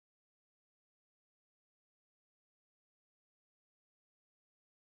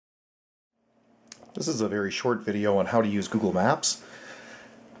This is a very short video on how to use Google Maps.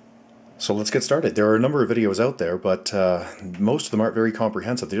 So let's get started. There are a number of videos out there, but most of them aren't very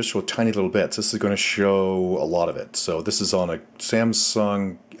comprehensive. They just show tiny little bits. This is going to show a lot of it. So this is on a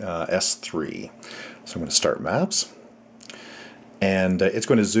Samsung S3. So I'm going to start Maps. And it's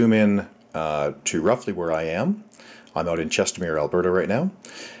going to zoom in to roughly where I am. I'm out in Chestermere, Alberta right now.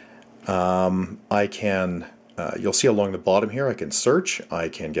 You'll see along the bottom here, I can search, I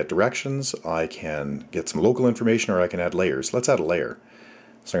can get directions, I can get some local information, or I can add layers. Let's add a layer.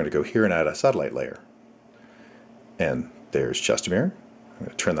 So I'm going to go here and add a satellite layer. And there's Chestermere. I'm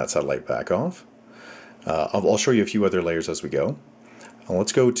going to turn that satellite back off. I'll show you a few other layers as we go.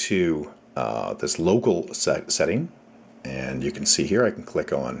 Let's go to this local setting. And you can see here, I can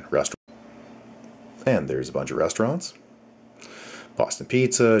click on restaurant. And there's a bunch of restaurants. Boston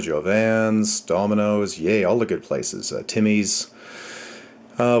Pizza, Joe-Vans, Domino's, yay, all the good places. Timmy's.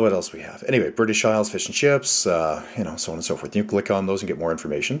 What else we have? Anyway, British Isles, fish and chips, so on and so forth. You can click on those and get more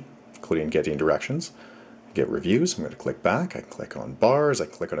information, including getting directions. Get reviews. I'm going to click back. I can click on bars. I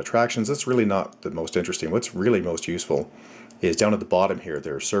can click on attractions. That's really not the most interesting. What's really most useful is down at the bottom here,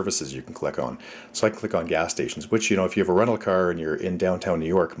 there are services you can click on. So I can click on gas stations, which, if you have a rental car and you're in downtown New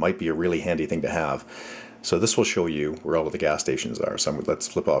York, might be a really handy thing to have. So this will show you where all of the gas stations are. So let's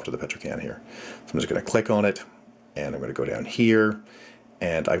flip off to the Petrocan here. So I'm just going to click on it, and I'm going to go down here,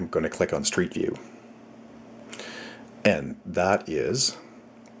 and I'm going to click on Street View. And that is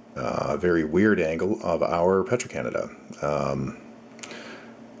a very weird angle of our Petro-Canada.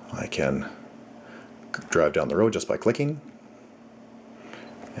 I can drive down the road just by clicking.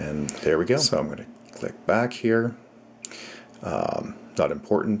 And there we go. So I'm going to click back here. Not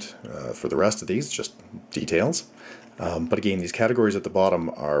important for the rest of these, just details. But again, these categories at the bottom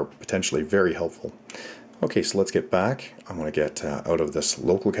are potentially very helpful. Okay, so let's get back. I'm going to get out of this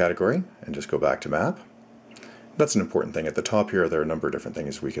local category and just go back to map. That's an important thing. At the top here, there are a number of different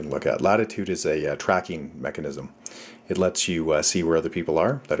things we can look at. Latitude is a tracking mechanism. It lets you see where other people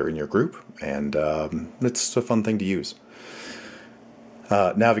are that are in your group, and it's a fun thing to use.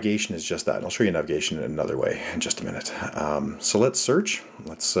 Navigation is just that, and I'll show you navigation in another way in just a minute. So let's search.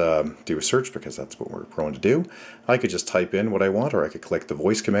 Let's do a search because that's what we're prone to do. I could just type in what I want, or I could click the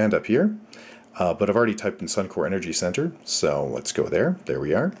voice command up here. But I've already typed in Suncor Energy Center, so let's go there. There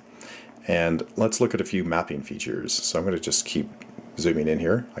we are. And let's look at a few mapping features. So I'm going to just keep zooming in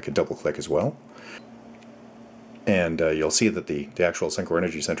here. I could double click as well. And you'll see that the actual Suncor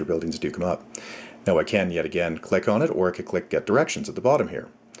Energy Center buildings do come up. Now I can, yet again, click on it, or I could click Get Directions at the bottom here.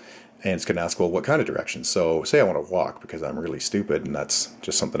 And it's going to ask, well, what kind of directions? So say I want to walk, because I'm really stupid, and that's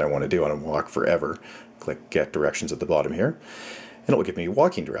just something I want to do. I want to walk forever. Click Get Directions at the bottom here. And it will give me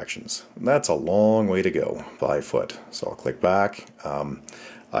walking directions. That's a long way to go by foot. So I'll click back.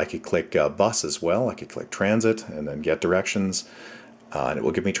 I could click bus as well. I could click transit and then Get Directions. And it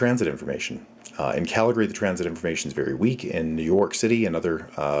will give me transit information. In Calgary, the transit information is very weak. In New York City and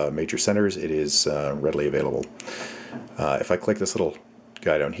other major centers, it is readily available. If I click this little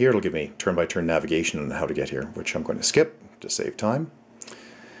guy down here, it'll give me turn-by-turn navigation on how to get here, which I'm going to skip to save time.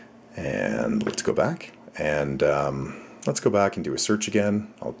 And let's go back. And let's go back and do a search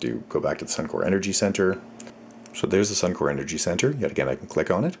again. I'll go back to the Suncor Energy Center. So there's the Suncor Energy Center. Yet again, I can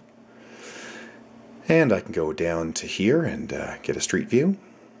click on it. And I can go down to here and get a street view,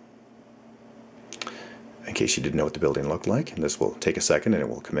 in case you didn't know what the building looked like. And this will take a second and it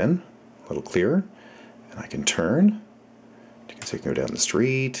will come in a little clearer. And I can turn. You can see I can go down the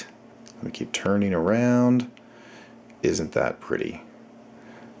street. Let me keep turning around. Isn't that pretty?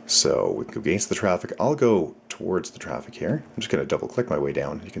 So we can go against the traffic. I'll go towards the traffic here. I'm just going to double click my way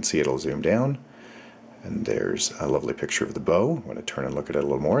down. You can see it'll zoom down. And there's a lovely picture of the bow. I'm going to turn and look at it a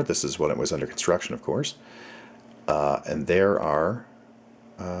little more. This is when it was under construction, of course. And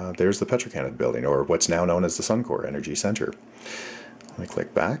there's the Petro-Canada building, or what's now known as the Suncor Energy Center. Let me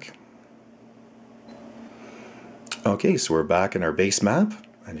click back. Okay, so we're back in our base map,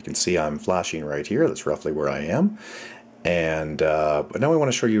 and you can see I'm flashing right here. That's roughly where I am. And but now I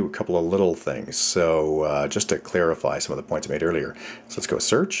want to show you a couple of little things. So just to clarify some of the points I made earlier. So let's go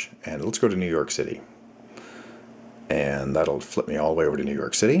search, and let's go to New York City. And that'll flip me all the way over to New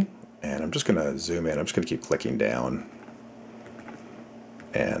York City. And I'm just going to zoom in. I'm just going to keep clicking down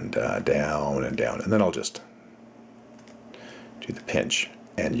and down and down. And then I'll just do the pinch.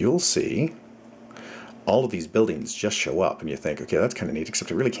 And you'll see all of these buildings just show up. And you think, okay, that's kind of neat,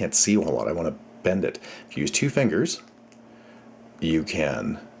 except I really can't see a whole lot. I want to bend it. If you use two fingers, you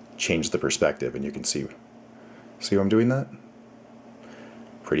can change the perspective, and you can see how I'm doing that?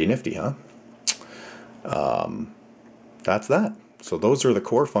 Pretty nifty, huh? That's that. So those are the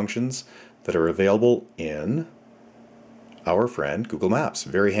core functions that are available in our friend Google Maps.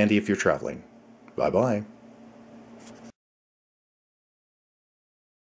 Very handy if you're traveling. Bye-bye.